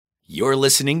You're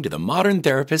listening to the Modern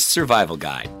Therapist Survival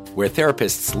Guide, where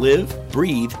therapists live,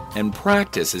 breathe, and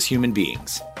practice as human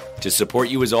beings. To support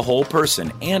you as a whole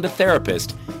person and a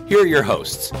therapist, here are your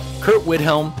hosts, Kurt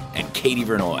Widhelm and Katie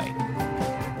Vernoy.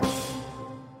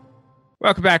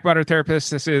 Welcome back, Modern Therapists.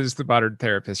 This is the Modern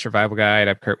Therapist Survival Guide.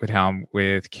 I'm Kurt Widhelm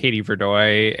with Katie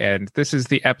Vernoy, and this is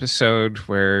the episode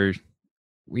where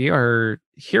we are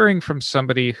hearing from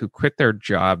somebody who quit their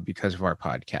job because of our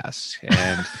podcast.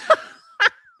 And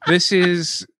this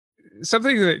is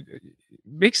something that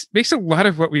makes a lot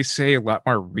of what we say a lot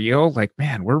more real. Like,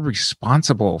 man, we're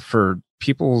responsible for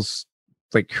people's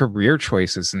like career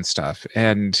choices and stuff.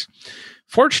 And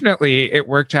fortunately, it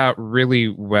worked out really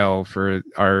well for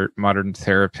our Modern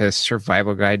Therapist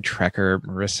Survival Guide trekker,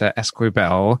 Marissa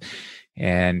Esquibel.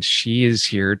 And she is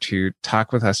here to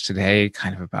talk with us today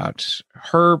kind of about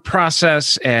her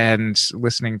process and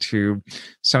listening to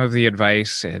some of the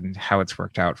advice and how it's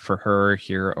worked out for her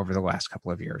here over the last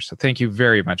couple of years. So thank you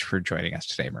very much for joining us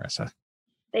today, Marissa.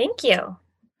 Thank you.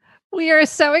 We are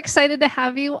so excited to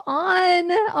have you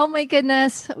on. Oh my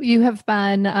goodness. You have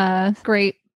been a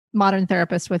great modern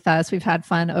therapist with us. We've had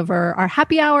fun over our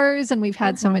happy hours and we've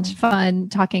had so much fun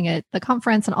talking at the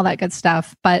conference and all that good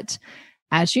stuff. But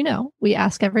as you know, we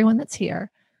ask everyone that's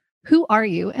here, who are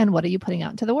you and what are you putting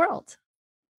out into the world?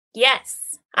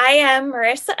 Yes, I am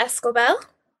Marissa Esquibel,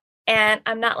 and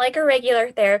I'm not like a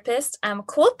regular therapist. I'm a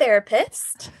cool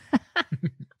therapist.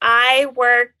 I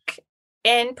work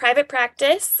in private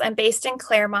practice. I'm based in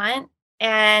Claremont,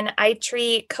 and I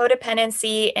treat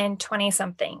codependency in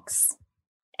 20-somethings.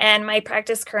 And my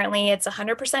practice currently, it's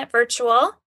 100%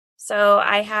 virtual. So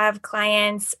I have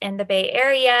clients in the Bay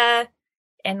Area,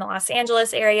 in the Los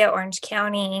Angeles area, Orange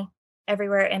County,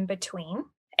 everywhere in between.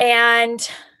 And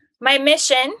my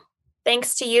mission,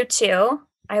 thanks to you too,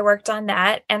 I worked on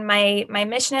that. And my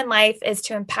mission in life is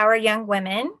to empower young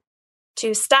women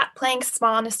to stop playing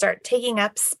small and to start taking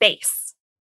up space.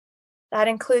 That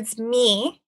includes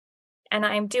me. And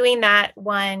I'm doing that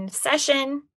one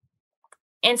session,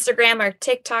 Instagram or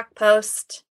TikTok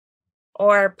post,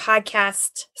 or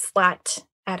podcast slot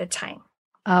at a time.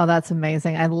 Oh, that's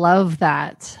amazing. I love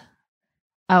that.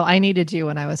 Oh, I needed you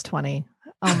when I was 20.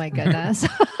 Oh my goodness.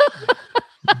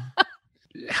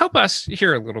 Help us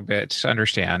here a little bit to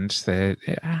understand that.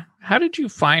 How did you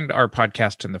find our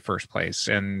podcast in the first place,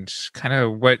 and kind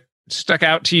of what stuck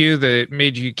out to you that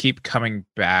made you keep coming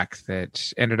back,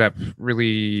 that ended up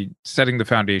really setting the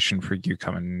foundation for you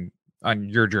coming on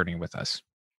your journey with us?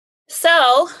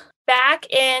 So back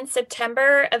in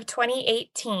September of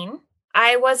 2018,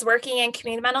 I was working in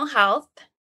community mental health,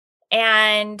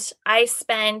 and I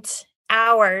spent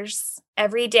hours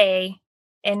every day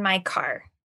in my car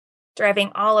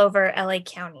driving all over LA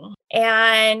County.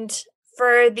 And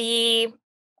for the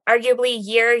arguably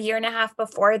year and a half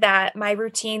before that, my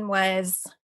routine was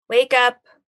wake up,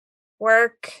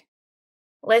 work,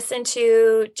 listen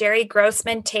to Jerry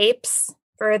Grossman tapes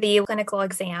for the clinical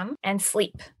exam, and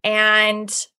sleep.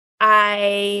 And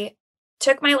I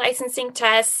took my licensing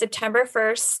test September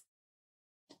 1st,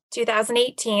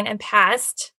 2018 and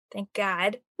passed. Thank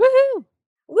God. Woohoo!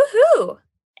 Woohoo!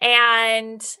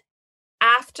 And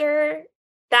after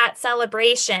that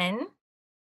celebration,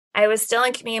 I was still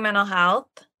in community mental health,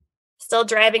 still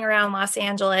driving around Los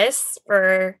Angeles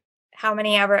for how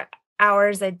many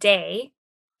hours a day.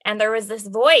 And there was this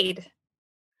void,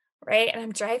 right? And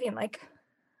I'm driving like,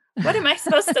 what am I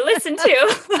supposed to listen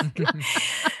to?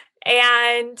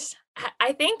 And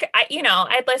I think,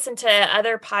 I'd listened to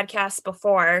other podcasts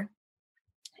before,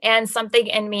 and something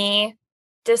in me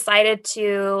decided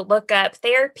to look up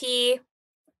therapy,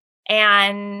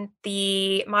 and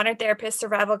the Modern Therapist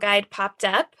Survival Guide popped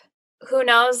up. Who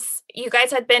knows? You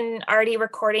guys had been already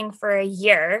recording for a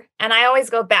year, and I always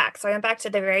go back. So I went back to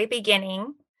the very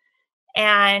beginning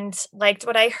and liked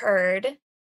what I heard.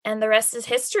 And the rest is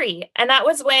history. And that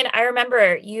was when I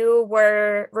remember you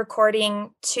were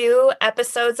recording 2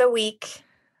 episodes a week.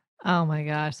 Oh my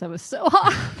gosh, that was so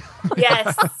hard.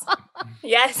 Yes.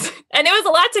 Yes. And it was a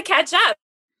lot to catch up,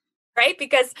 right?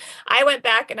 Because I went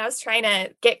back and I was trying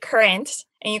to get current,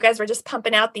 and you guys were just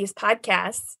pumping out these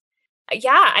podcasts.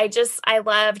 Yeah, I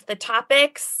loved the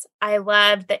topics. I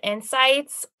loved the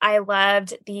insights. I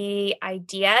loved the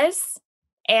ideas.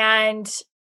 And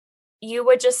you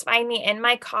would just find me in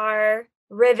my car,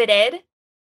 riveted,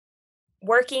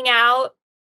 working out,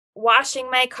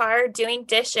 washing my car, doing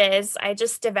dishes. I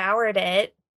just devoured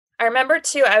it. I remember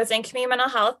too, I was in community mental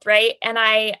health, right? And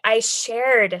I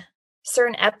shared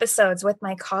certain episodes with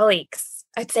my colleagues.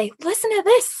 I'd say, listen to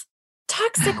this,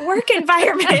 toxic work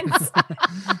environments.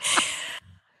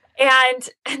 and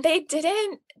they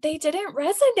didn't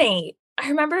resonate. I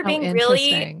remember being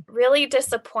interesting. really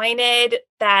disappointed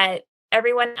that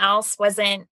everyone else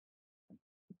wasn't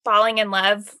falling in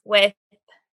love with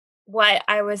what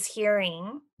I was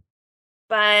hearing.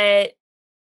 But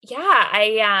yeah,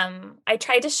 I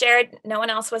tried to share it. No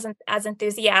one else wasn't as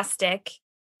enthusiastic.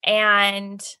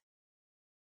 And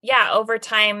yeah, over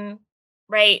time,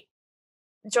 right,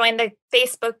 joined the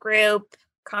Facebook group,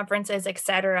 conferences,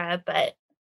 etc. But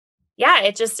yeah,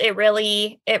 it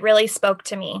really spoke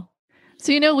to me.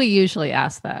 So, we usually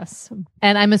ask this,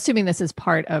 and I'm assuming this is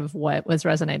part of what was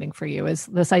resonating for you, is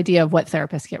this idea of what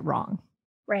therapists get wrong.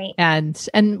 Right. And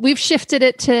we've shifted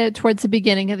it towards the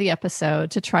beginning of the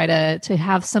episode to try to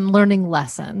have some learning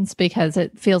lessons, because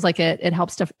it feels like it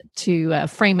helps to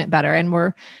frame it better. And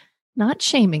we're not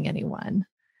shaming anyone.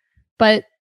 But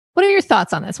what are your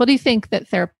thoughts on this? What do you think that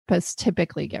therapists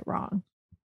typically get wrong?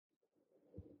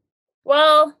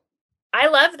 Well, I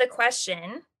love the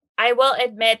question. I will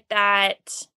admit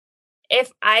that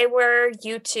if I were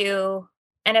you two,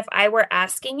 and if I were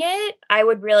asking it, I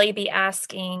would really be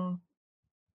asking,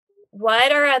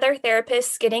 what are other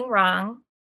therapists getting wrong?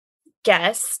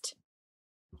 Guessed.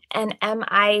 And am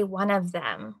I one of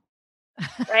them?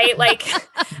 Right? like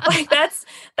that's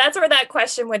where that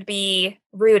question would be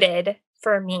rooted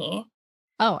for me.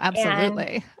 Oh,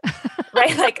 absolutely.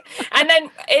 Right. And then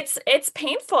it's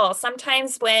painful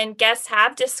sometimes when guests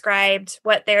have described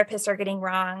what therapists are getting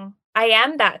wrong. I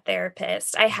am that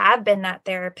therapist. I have been that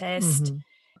therapist,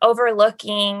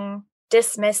 overlooking,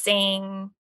 dismissing,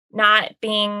 not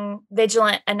being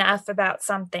vigilant enough about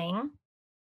something.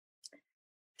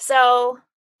 So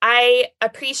I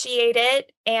appreciate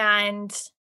it. And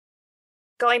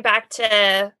going back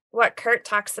to what Kurt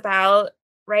talks about,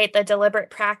 right, the deliberate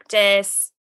practice,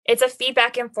 it's a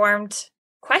feedback informed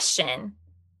question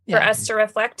for us to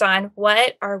reflect on.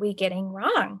 What are we getting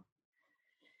wrong?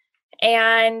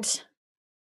 And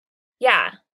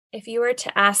yeah, if you were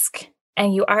to ask,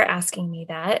 and you are asking me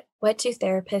that, what do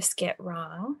therapists get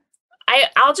wrong?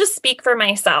 I'll just speak for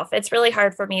myself. It's really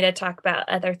hard for me to talk about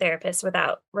other therapists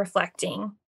without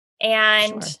reflecting.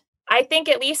 And sure. I think,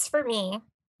 at least for me,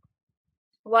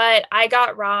 what I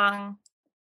got wrong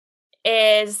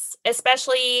is,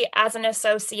 especially as an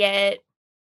associate,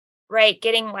 right,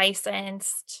 getting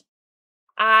licensed,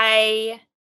 I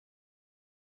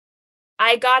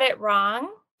got it wrong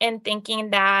in thinking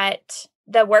that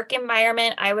the work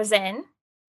environment I was in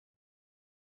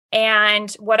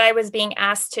and what I was being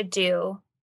asked to do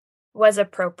was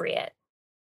appropriate.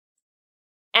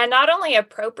 And not only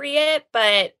appropriate,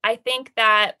 but I think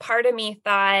that part of me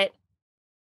thought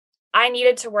I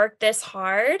needed to work this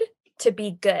hard to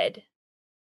be good.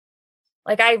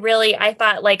 I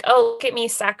thought, oh, look at me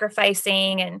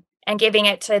sacrificing and giving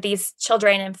it to these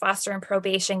children in foster and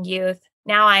probation youth.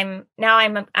 Now I'm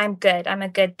good. I'm a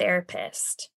good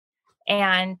therapist.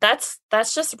 And that's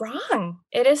just wrong.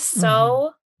 It is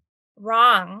so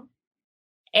wrong.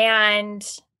 And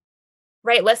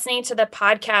right, listening to the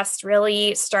podcast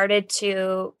really started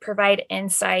to provide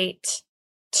insight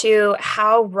to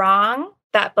how wrong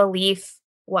that belief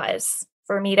was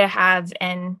for me to have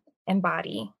and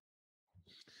embody.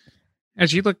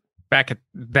 As you look back at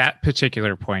that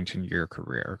particular point in your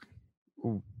career,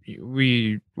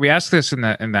 we ask this in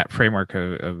that framework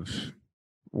of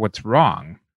what's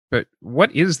wrong, but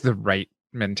what is the right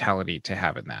mentality to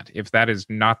have in that, if that is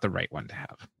not the right one to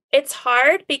have? It's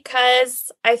hard because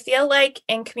I feel like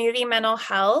in community mental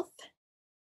health,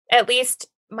 at least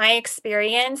my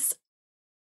experience,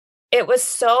 it was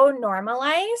so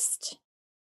normalized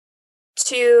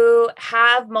to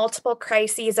have multiple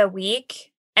crises a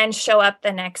week and show up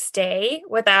the next day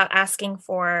without asking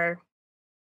for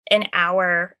an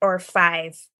hour or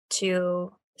 5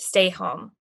 to stay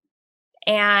home.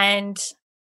 And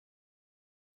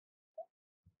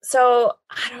so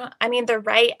the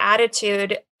right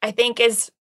attitude, I think,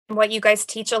 is what you guys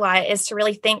teach a lot, is to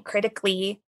really think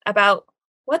critically about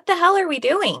what the hell are we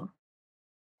doing?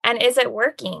 And is it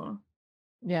working?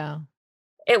 Yeah.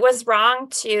 It was wrong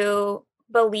to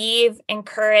believe,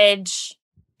 encourage,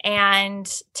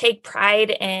 and take pride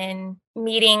in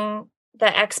meeting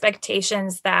the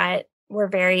expectations that were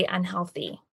very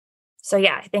unhealthy. So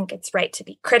yeah, I think it's right to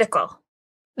be critical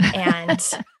and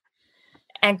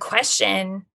and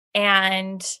question.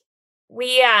 And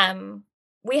we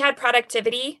had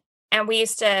productivity, and we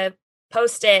used to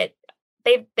post it.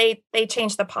 They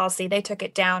changed the policy. They took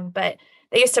it down, but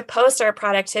they used to post our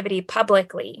productivity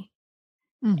publicly.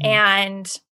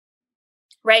 And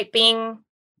right, being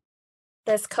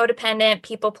this codependent,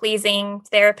 people-pleasing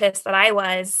therapist that I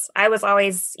was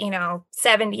always,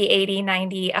 70, 80,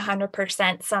 90,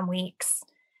 100% some weeks.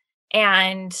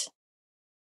 And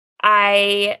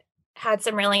I had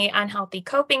some really unhealthy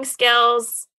coping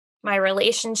skills. My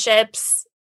relationships,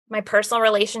 my personal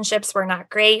relationships were not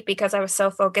great because I was so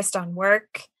focused on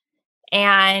work.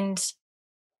 And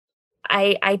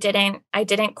I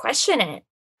didn't question it.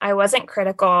 I wasn't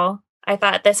critical. I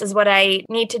thought this is what I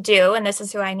need to do and this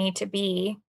is who I need to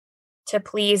be to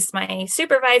please my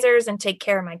supervisors and take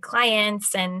care of my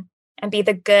clients and be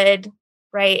the good,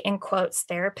 right, in quotes,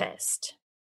 therapist.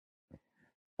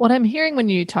 What I'm hearing when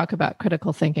you talk about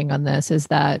critical thinking on this is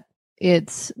that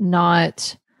it's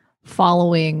not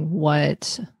following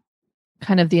what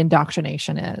kind of the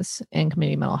indoctrination is in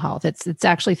community mental health. It's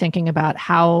actually thinking about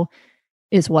how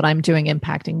is what I'm doing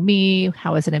impacting me?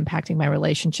 How is it impacting my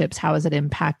relationships? How is it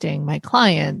impacting my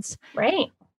clients?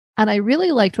 Right. And I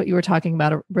really liked what you were talking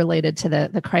about related to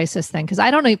the crisis thing, because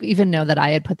I don't even know that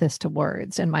I had put this to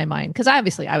words in my mind, because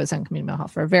obviously I was in community mental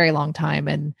health for a very long time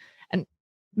and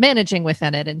managing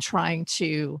within it and trying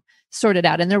to sort it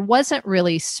out. And there wasn't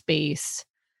really space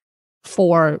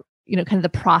for, kind of the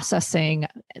processing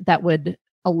that would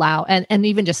allow, and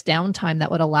even just downtime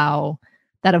that would allow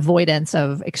that avoidance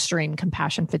of extreme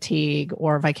compassion fatigue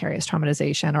or vicarious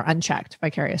traumatization or unchecked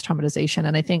vicarious traumatization.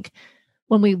 And I think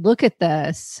when we look at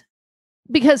this,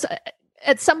 because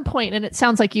at some point, and it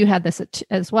sounds like you had this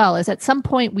as well, is at some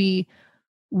point we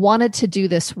wanted to do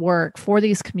this work for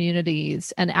these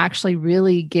communities and actually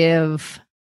really give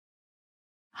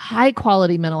high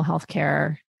quality mental health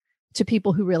care to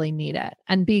people who really need it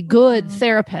and be good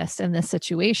therapists in this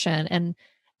situation. And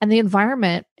the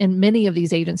environment in many of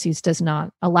these agencies does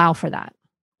not allow for that.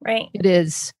 Right. It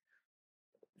is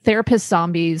therapist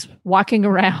zombies walking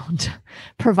around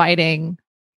providing,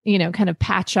 kind of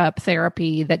patch up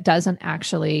therapy that doesn't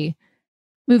actually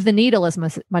move the needle as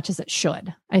much as it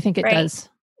should. I think it does.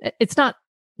 It's not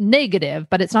negative,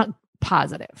 but it's not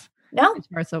positive. No. As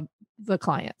far as the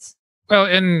clients. Well,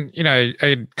 and,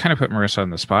 I kind of put Marissa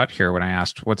on the spot here when I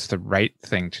asked what's the right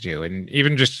thing to do. And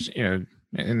even just, in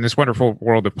this wonderful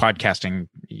world of podcasting,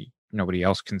 nobody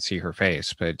else can see her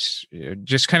face, but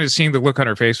just kind of seeing the look on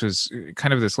her face was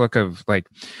kind of this look of like,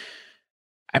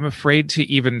 I'm afraid to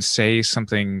even say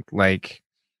something like,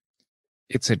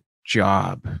 it's a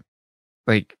job.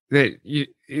 Like that,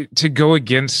 to go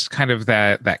against kind of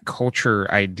that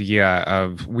culture idea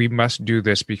of we must do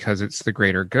this because it's the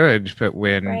greater good, but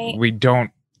when we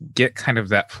don't get kind of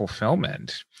that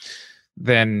fulfillment,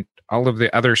 then all of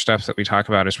the other stuff that we talk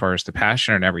about as far as the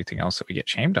passion and everything else that we get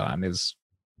shamed on is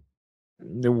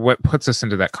what puts us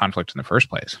into that conflict in the first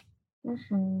place.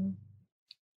 Mm-hmm.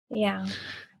 Yeah.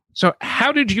 So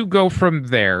how did you go from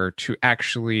there to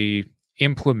actually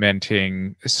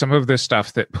implementing some of the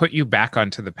stuff that put you back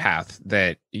onto the path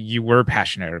that you were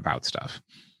passionate about stuff?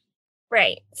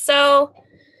 Right. So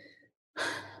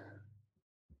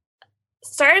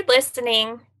started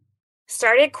listening,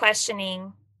 started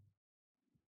questioning,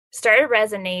 started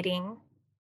resonating,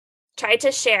 tried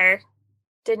to share,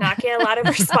 did not get a lot of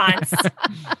response.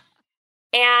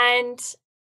 And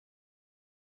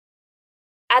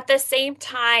at the same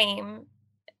time,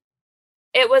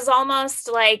 it was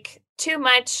almost like too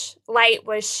much light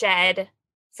was shed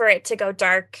for it to go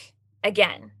dark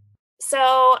again. So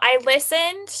I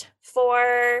listened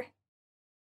for,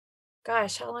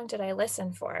 how long did I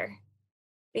listen for?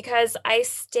 Because I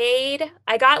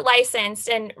got licensed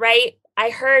and I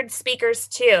heard speakers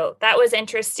too. That was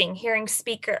interesting, hearing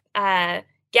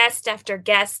guest after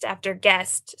guest after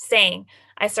guest saying,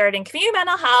 I started in community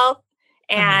mental health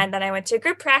and then I went to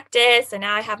group practice and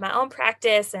now I have my own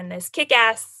practice and this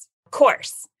kick-ass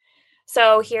course.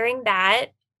 So hearing that,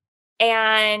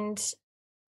 and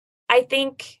I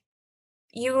think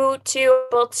you too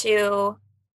able to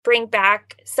bring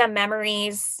back some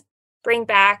memories, bring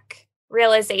back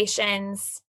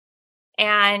realizations.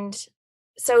 And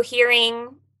so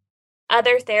hearing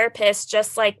other therapists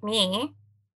just like me,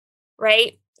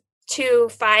 right, 2,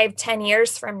 5, 10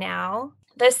 years from now,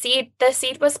 the seed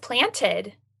was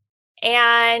planted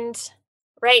and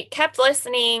kept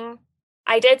listening.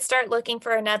 I did start looking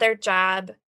for another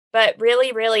job, but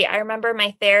really, I remember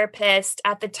my therapist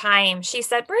at the time, she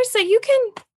said, Marissa, you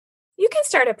can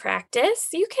start a practice.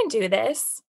 You can do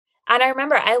this. And I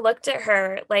remember I looked at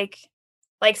her like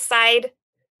side,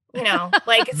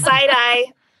 side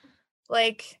eye,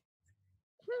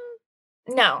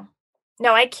 no,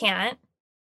 I can't.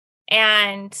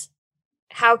 And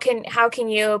how can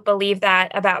you believe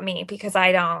that about me? Because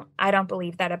I don't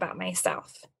believe that about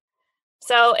myself.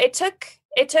 So it took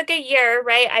a year,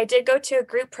 right? I did go to a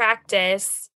group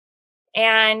practice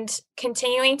and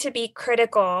continuing to be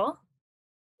critical.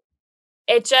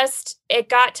 It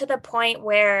got to the point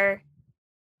where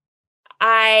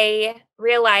I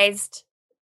realized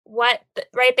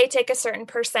right? They take a certain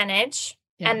percentage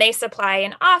Yeah. and they supply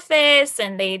an office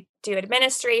and they do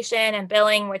administration and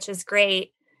billing, which is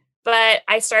great. But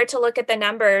I started to look at the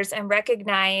numbers and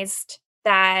recognized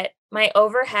that my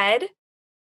overhead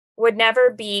would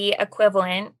never be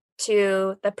equivalent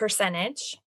to the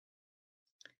percentage.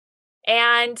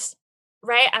 And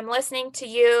right, I'm listening to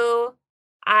you.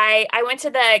 I went to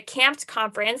the camped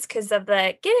conference because of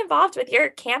the get involved with your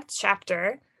camped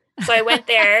chapter. So I went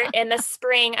there in the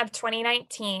spring of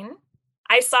 2019.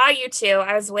 I saw you too.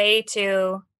 I was way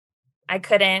too, I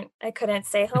couldn't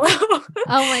say hello. Oh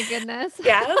my goodness.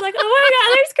 Yeah. I was like, oh my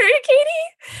God, there's Kurt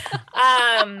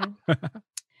and Katie.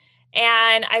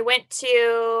 And I went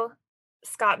to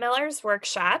Scott Miller's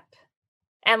workshop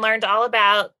and learned all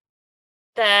about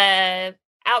the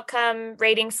outcome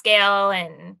rating scale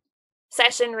and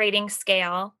session rating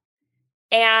scale.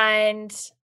 And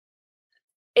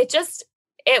it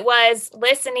was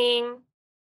listening,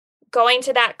 going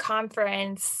to that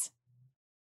conference,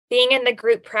 being in the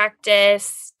group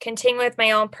practice, continuing with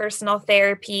my own personal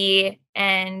therapy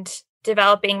and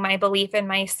developing my belief in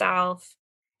myself.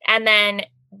 And then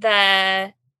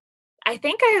I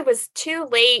think I was too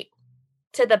late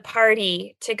to the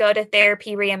party to go to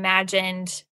Therapy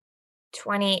Reimagined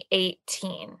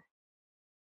 2018.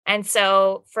 And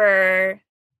so for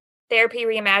Therapy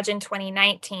Reimagined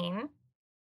 2019,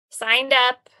 signed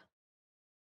up,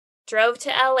 drove to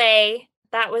LA.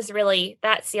 That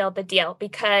sealed the deal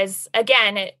because,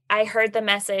 again, I heard the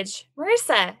message,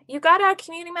 Marissa, you got out of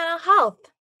community mental health.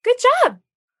 Good job.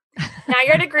 Now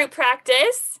you're at a group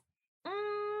practice.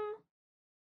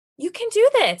 You can do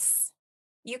this.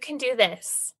 You can do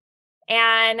this.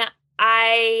 And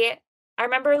I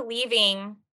remember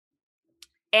leaving,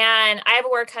 and I have a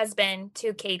work husband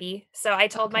too, Katie. So I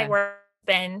told my work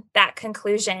husband that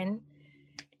conclusion.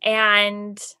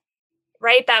 And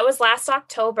right, that was last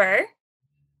October.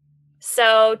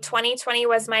 So 2020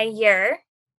 was my year.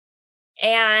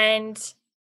 And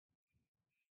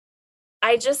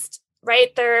I just,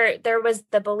 right, there was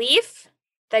the belief,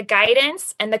 the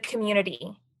guidance, and the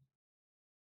community.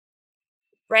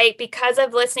 Right? Because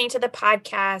of listening to the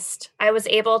podcast, I was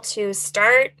able to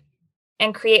start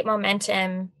and create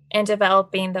momentum in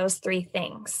developing those three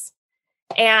things.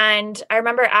 And I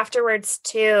remember afterwards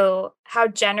too, how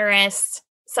generous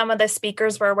some of the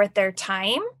speakers were with their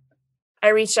time. I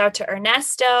reached out to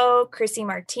Ernesto, Chrissy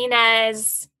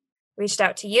Martinez, reached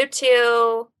out to you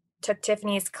two, took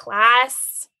Tiffany's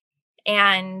class.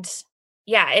 And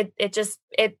yeah,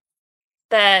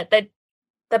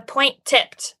 the point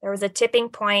tipped. There was a tipping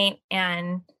point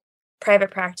and private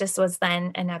practice was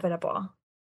then inevitable.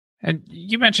 And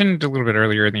you mentioned a little bit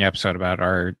earlier in the episode about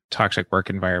our toxic work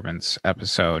environments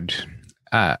episode.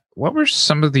 What were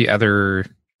some of the other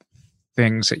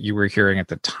things that you were hearing at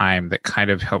the time that kind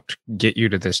of helped get you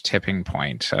to this tipping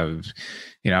point of,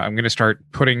 I'm going to start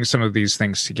putting some of these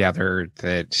things together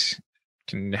that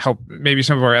can help maybe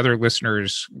some of our other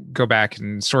listeners go back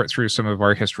and sort through some of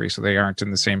our history so they aren't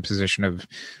in the same position of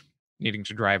needing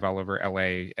to drive all over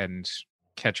LA and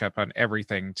catch up on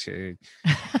everything to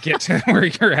get to where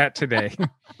you're at today.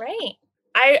 Right.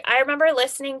 I remember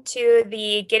listening to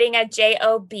the Getting a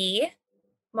JOB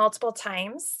multiple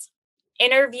times.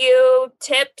 Interview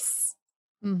tips.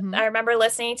 Mm-hmm. I remember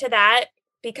listening to that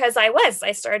because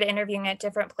I started interviewing at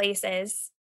different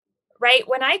places. Right.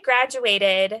 When I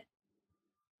graduated,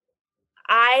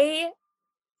 I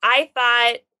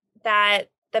thought that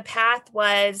the path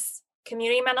was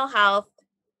community mental health,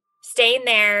 staying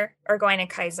there, or going to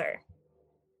Kaiser.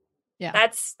 Yeah.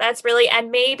 That's really, and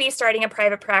maybe starting a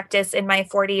private practice in my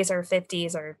 40s or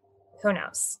 50s or who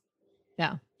knows.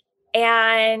 Yeah.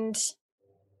 And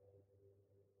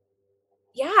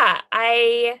yeah,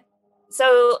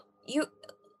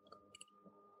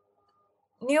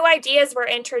 new ideas were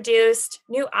introduced,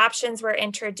 new options were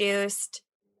introduced.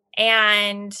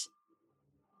 And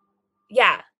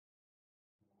yeah,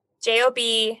 JOB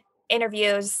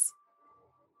interviews,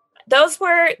 those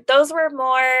were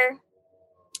more,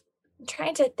 I'm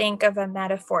trying to think of a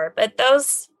metaphor, but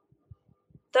those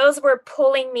were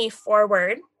pulling me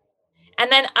forward.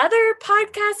 And then other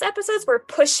podcast episodes were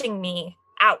pushing me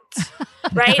out,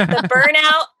 right?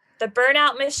 the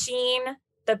burnout machine,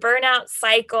 the burnout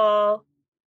cycle,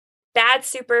 bad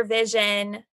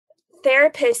supervision,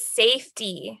 therapist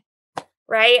safety,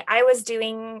 right? I was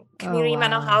doing community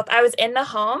mental health. I was in the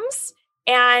homes,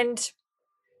 and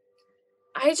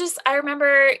I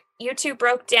remember you two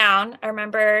broke down. I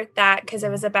remember that because it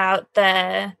was about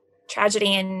the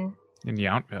tragedy in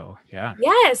Yountville. Yeah.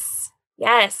 Yes.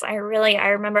 I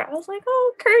remember. I was like,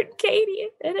 oh, Kurt and Katie,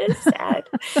 it is sad.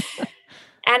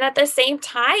 And at the same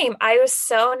time, I was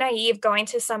so naive going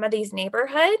to some of these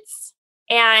neighborhoods,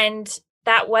 and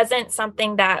that wasn't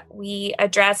something that we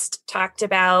addressed, talked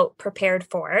about, prepared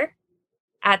for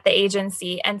at the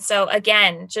agency. And so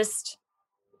again, just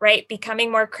right,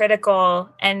 becoming more critical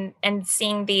and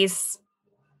seeing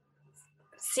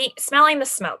smelling the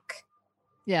smoke.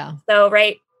 Yeah. So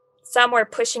right, some were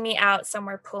pushing me out, some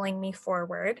were pulling me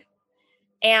forward.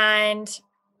 And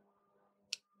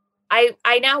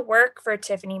I now work for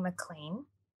Tiffany McLean.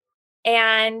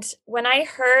 And when I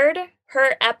heard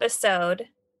her episode,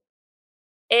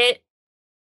 I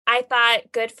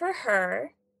thought, good for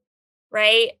her,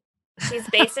 right? She's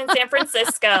based in San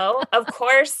Francisco. Of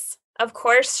course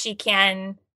she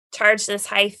can charge this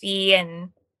high fee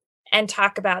and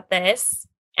talk about this.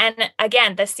 And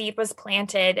again, the seed was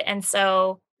planted. And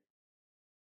so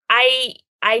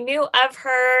I knew of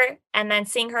her, and then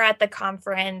seeing her at the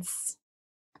conference,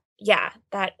 yeah,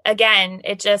 that again,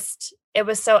 it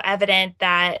was so evident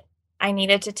that I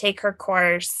needed to take her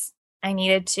course. I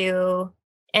needed to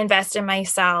invest in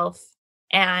myself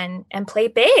and play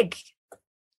big.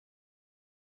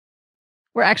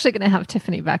 We're actually going to have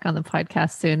Tiffany back on the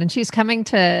podcast soon, and she's coming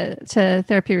to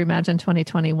Therapy Reimagined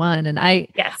 2021. And I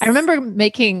remember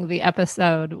making the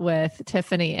episode with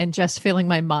Tiffany and just feeling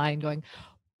my mind going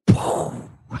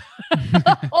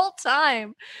the whole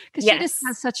time, because she just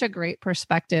has such a great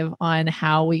perspective on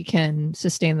how we can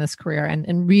sustain this career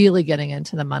and really getting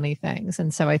into the money things.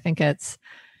 And so I think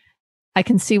I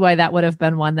can see why that would have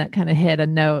been one that kind of hit a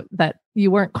note that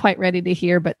you weren't quite ready to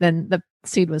hear, but then the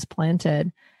seed was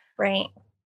planted. Right.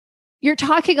 You're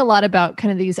talking a lot about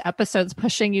kind of these episodes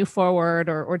pushing you forward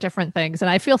or different things.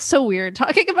 And I feel so weird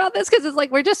talking about this, because it's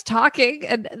like, we're just talking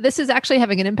and this is actually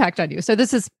having an impact on you. So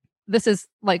this is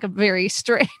like a very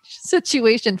strange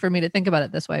situation for me to think about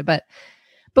it this way. But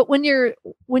when you're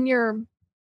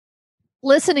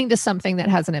listening to something that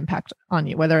has an impact on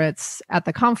you, whether it's at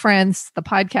the conference, the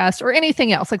podcast, or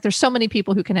anything else, like there's so many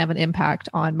people who can have an impact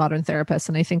on modern therapists.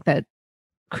 And I think that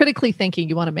critically thinking,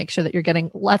 you want to make sure that you're getting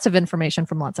lots of information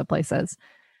from lots of places.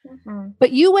 Mm-hmm.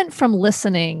 But you went from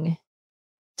listening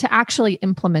to actually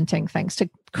implementing things, to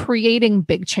creating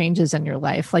big changes in your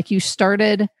life. Like you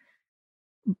started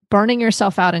burning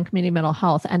yourself out in community mental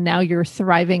health, and now you're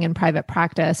thriving in private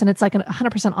practice, and it's like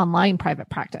 100% online private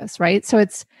practice, right? So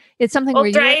it's something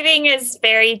where thriving is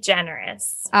very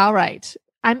generous. All right.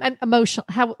 I'm emotional.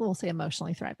 We'll say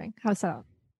emotionally thriving. How's that?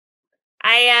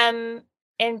 I am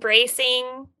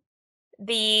embracing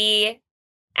the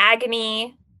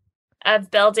agony of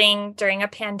building during a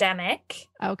pandemic.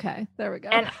 Okay, there we go.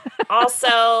 And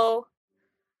also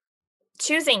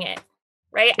choosing it,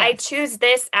 right? Yes. I choose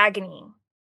this agony.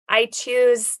 I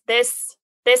choose this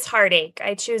heartache.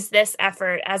 I choose this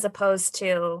effort as opposed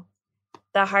to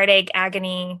the heartache,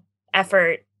 agony,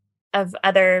 effort of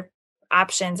other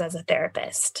options as a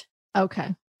therapist.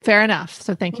 Okay, fair enough.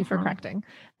 So thank you for correcting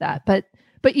that.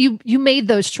 But you made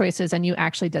those choices and you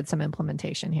actually did some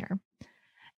implementation here.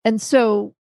 And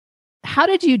so how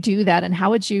did you do that? And how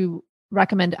would you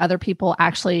recommend other people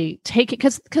actually take it?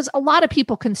 Because a lot of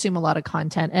people consume a lot of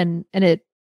content, and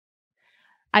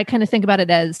I kind of think about it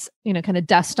as, kind of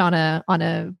dust on a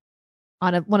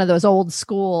one of those old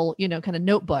school, kind of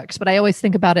notebooks. But I always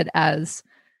think about it as,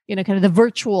 kind of the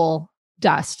virtual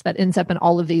dust that ends up in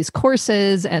all of these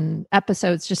courses and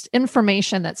episodes, just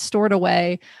information that's stored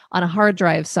away on a hard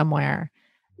drive somewhere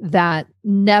that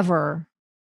never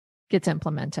gets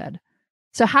implemented.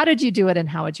 So how did you do it, and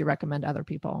how would you recommend other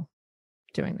people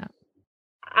doing that?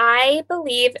 I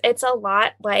believe it's a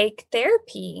lot like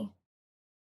therapy,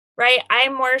 right?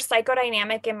 I'm more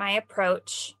psychodynamic in my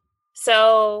approach.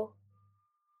 So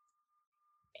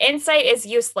insight is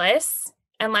useless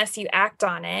unless you act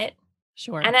on it.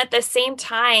 Sure. And at the same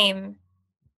time,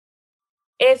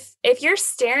 if you're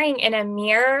staring in a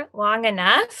mirror long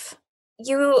enough,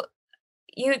 you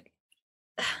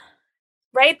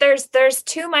right, there's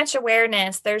too much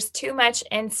awareness, there's too much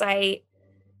insight.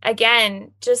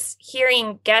 Again, just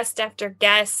hearing guest after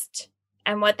guest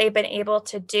and what they've been able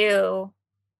to do,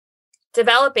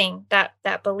 developing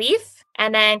that belief,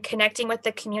 and then connecting with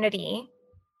the community.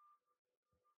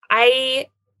 I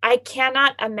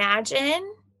cannot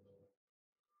imagine.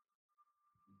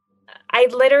 I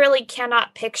literally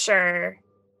cannot picture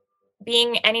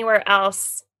being anywhere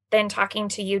else than talking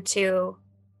to you two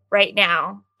right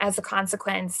now as a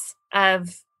consequence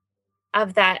of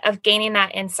gaining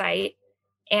that insight.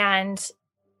 And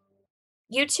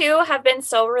you two have been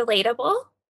so relatable,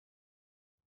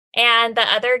 and the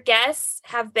other guests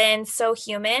have been so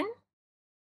human,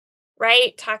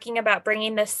 right? Talking about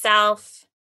bringing the self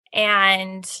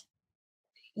and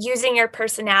using your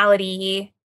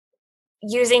personality,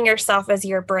 using yourself as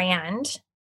your brand.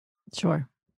 Sure.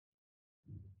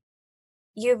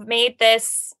 You've made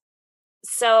this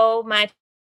so much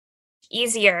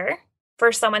easier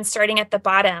for someone starting at the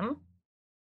bottom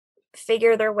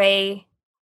figure their way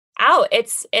out.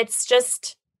 It's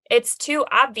too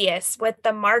obvious with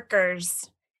the markers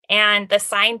and the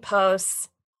signposts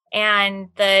and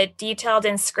the detailed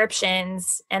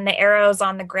inscriptions and the arrows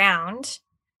on the ground.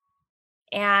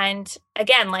 And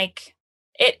again, like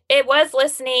it was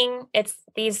listening. It's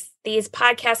these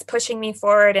podcasts pushing me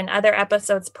forward and other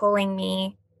episodes pulling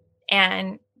me,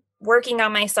 and working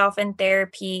on myself in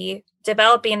therapy,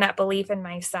 developing that belief in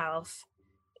myself.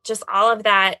 Just all of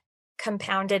that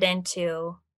compounded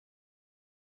into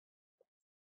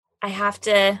I have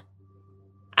to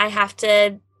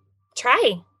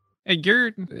try.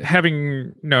 You're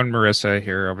having known Marissa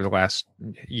here over the last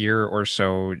year or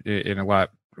so in a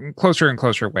lot closer and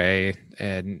closer way,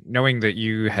 and knowing that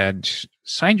you had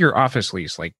signed your office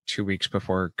lease like 2 weeks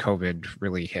before COVID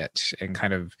really hit, and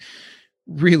kind of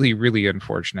really, really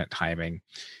unfortunate timing.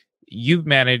 You've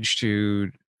managed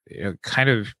to kind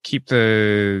of keep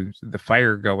the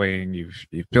fire going. You've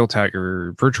built out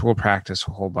your virtual practice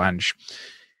a whole bunch.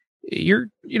 You're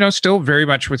still very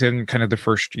much within kind of the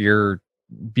first year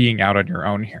being out on your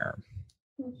own here.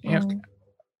 Mm-hmm.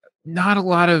 Not a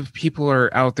lot of people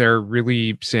are out there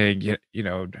really saying,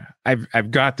 I've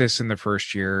got this in the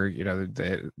first year.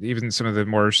 Even some of the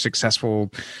more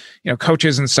successful,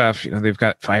 coaches and stuff, they've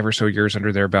got 5 or so years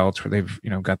under their belts where they've,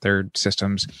 got their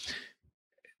systems.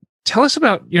 Tell us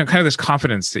about, kind of this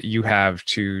confidence that you have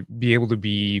to be able to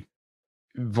be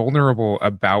vulnerable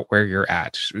about where you're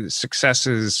at,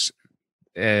 successes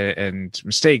and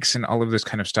mistakes and all of this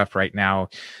kind of stuff right now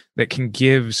that can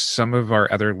give some of our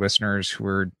other listeners who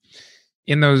are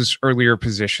in those earlier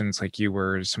positions like you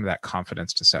were some of that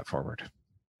confidence to step forward.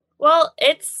 Well,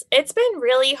 it's been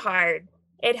really hard.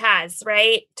 It has,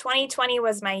 right? 2020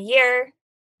 was my year,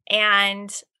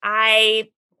 and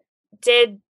I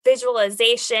did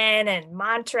visualization and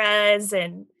mantras,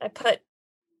 and I put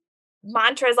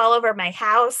mantras all over my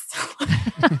house.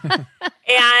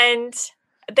 And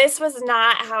this was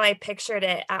not how I pictured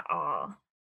it at all.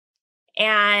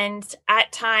 And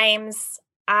at times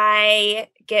I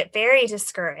get very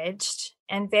discouraged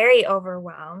and very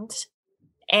overwhelmed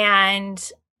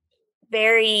and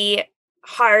very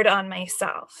hard on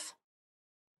myself.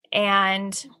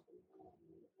 And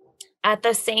at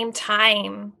the same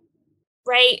time,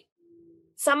 right,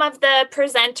 some of the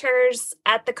presenters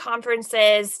at the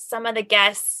conferences, some of the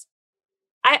guests,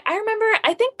 I remember,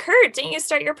 I think, Kurt, didn't you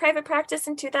start your private practice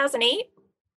in 2008?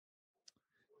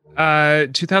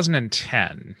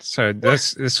 2010. So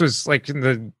this was like in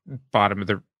the bottom of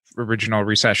the original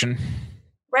recession.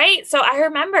 Right. So I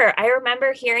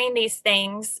remember hearing these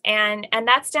things, and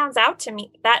that stands out to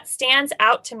me. That stands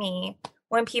out to me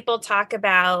when people talk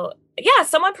about,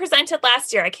 someone presented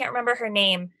last year. I can't remember her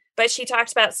name, but she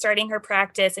talked about starting her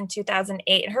practice in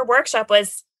 2008, and her workshop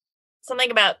was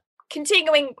something about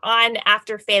continuing on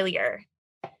after failure.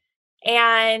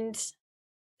 And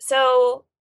so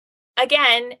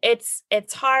again, it's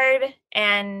hard.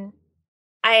 And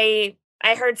I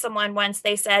heard someone once,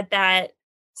 they said that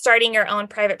starting your own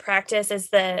private practice is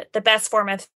the best form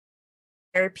of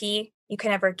therapy you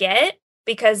can ever get,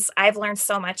 because I've learned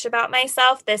so much about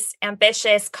myself, this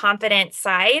ambitious, confident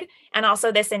side, and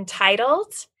also this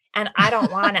entitled. And I don't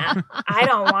wanna do it.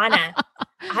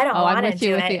 I'm with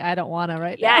you with the I don't wanna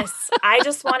right now. Yes. I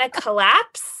just want to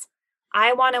collapse.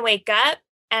 I want to wake up,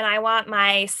 and I want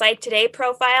my Psych Today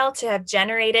profile to have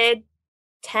generated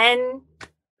 10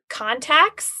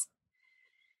 contacts.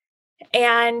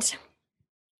 And,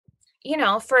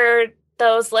 for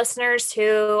those listeners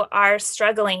who are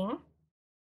struggling,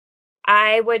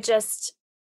 I would just,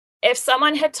 if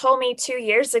someone had told me 2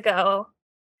 years ago,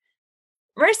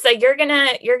 Marissa, you're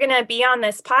gonna be on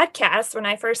this podcast, when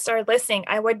I first started listening,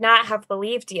 I would not have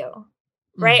believed you.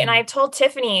 Right. Mm-hmm. And I told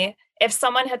Tiffany, if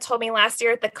someone had told me last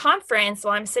year at the conference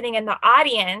while I'm sitting in the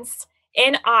audience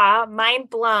in awe, mind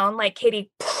blown, like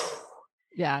Katie.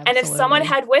 Yeah. Absolutely. And if someone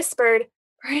had whispered,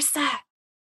 Marissa,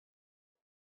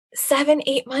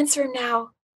 7-8 months from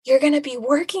now, you're going to be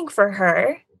working for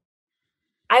her,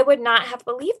 I would not have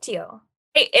believed you.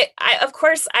 Of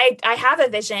course, I have a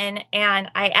vision, and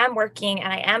I am working,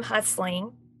 and I am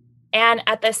hustling. And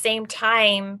at the same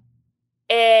time,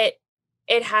 it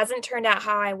hasn't turned out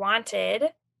how I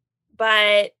wanted,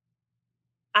 but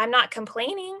I'm not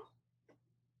complaining,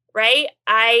 right?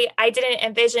 I didn't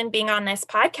envision being on this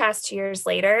podcast 2 years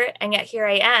later, and yet here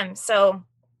I am. So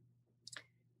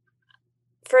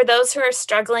for those who are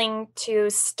struggling to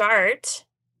start,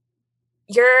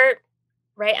 you're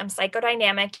right. I'm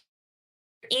psychodynamic.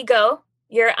 Ego,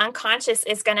 your unconscious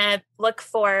is going to look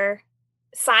for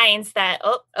signs that,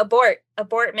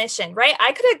 abort mission, right?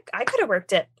 I could have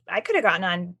worked it. I could have gotten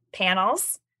on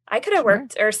panels. I could have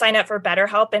worked or signed up for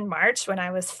BetterHelp in March when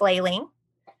I was flailing.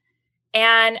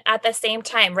 And at the same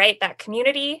time, right, that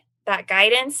community, that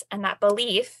guidance, and that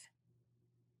belief,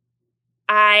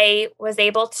 I was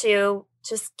able to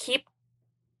just keep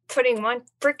putting one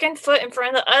freaking foot in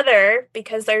front of the other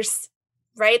because there's,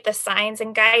 right, the signs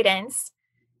and guidance.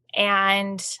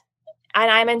 And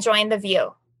I'm enjoying the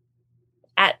view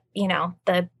at,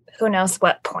 the who knows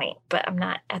what point, but I'm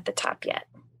not at the top yet.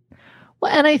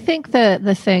 Well, and I think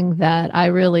the thing that I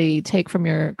really take from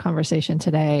your conversation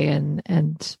today,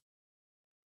 and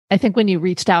I think when you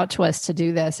reached out to us to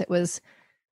do this,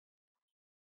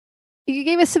 you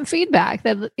gave us some feedback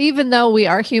that even though we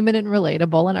are human and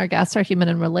relatable and our guests are human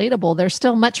and relatable, they're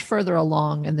still much further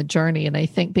along in the journey. And I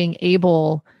think being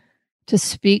able to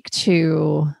speak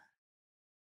to,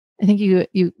 I think you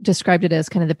described it as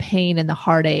kind of the pain and the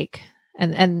heartache.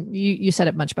 And you said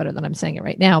it much better than I'm saying it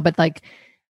right now, but like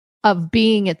of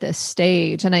being at this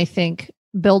stage. And I think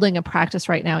building a practice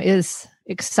right now is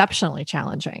exceptionally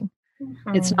challenging.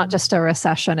 Mm-hmm. It's not just a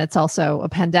recession. It's also a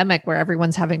pandemic where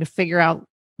everyone's having to figure out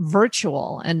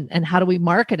virtual and how do we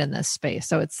market in this space.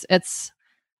 So it's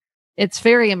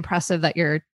very impressive that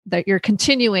you're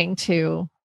continuing to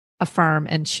affirm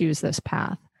and choose this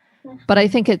path. Mm-hmm. But I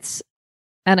think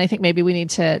and I think maybe we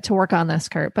need to work on this,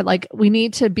 Kurt, but like we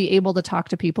need to be able to talk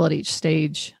to people at each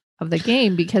stage of the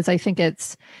game, because I think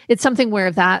it's something where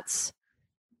that's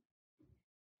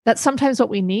sometimes what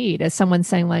we need is someone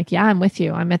saying like, yeah, I'm with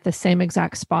you. I'm at the same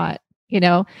exact spot.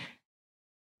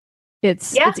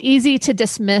 It's easy to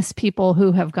dismiss people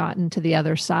who have gotten to the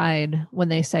other side when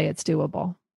they say it's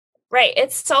doable. Right.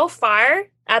 It's so far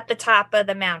at the top of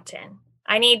the mountain.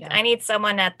 I need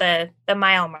someone at the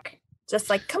mile mark.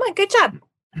 Just like, come on, good job.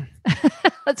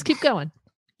 Let's keep going.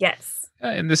 Yes.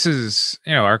 And this is,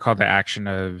 our call to action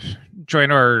of join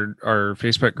our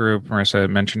Facebook group. Marissa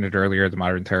mentioned it earlier, the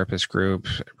Modern Therapist group.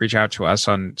 Reach out to us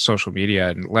on social media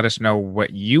and let us know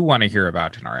what you want to hear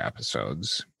about in our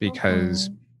episodes,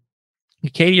 because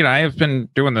Katie and I have been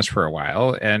doing this for a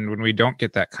while. And when we don't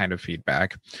get that kind of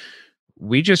feedback,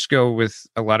 we just go with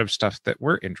a lot of stuff that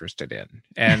we're interested in.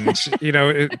 And,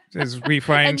 as we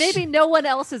find... And maybe no one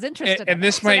else is interested in and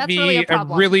this might be really a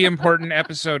really important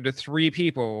episode to 3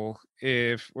 people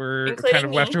if we're including kind of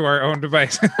me. left to our own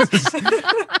devices.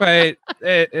 But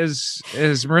as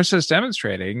Marissa is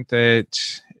demonstrating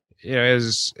that,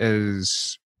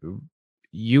 as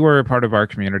you are a part of our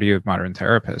community of modern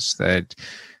therapists, that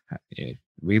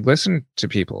we listen to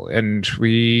people and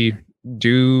we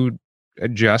do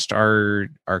adjust our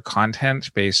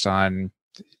content based on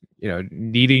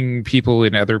needing people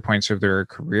in other points of their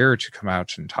career to come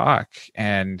out and talk,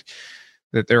 and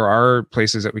that there are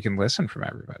places that we can listen from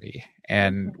everybody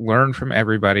and learn from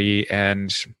everybody.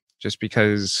 And just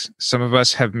because some of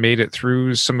us have made it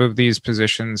through some of these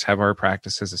positions, have our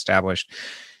practices established,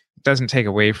 it doesn't take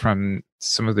away from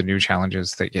some of the new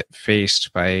challenges that get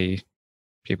faced by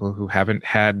people who haven't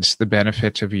had the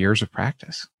benefit of years of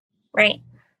practice. Right.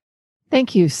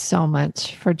 Thank you so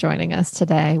much for joining us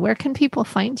today. Where can people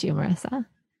find you, Marissa?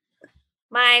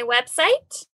 My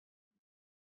website,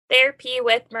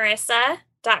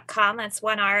 therapywithmarissa.com. That's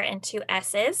 1 R and 2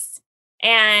 S's.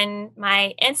 And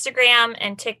my Instagram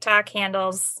and TikTok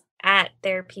handles at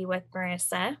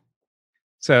therapywithmarissa.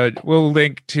 So we'll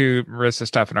link to Marissa's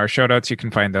stuff in our show notes. You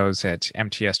can find those at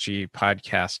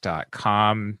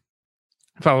mtsgpodcast.com.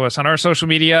 Follow us on our social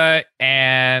media.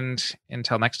 And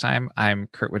until next time, I'm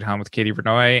Kurt Woodhelm with Katie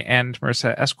Vernoy and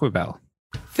Marissa Esquibel.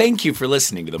 Thank you for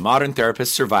listening to the Modern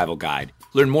Therapist Survival Guide.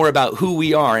 Learn more about who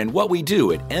we are and what we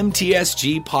do at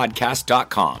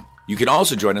mtsgpodcast.com. You can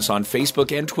also join us on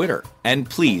Facebook and Twitter. And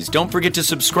please don't forget to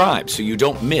subscribe so you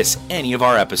don't miss any of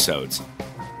our episodes.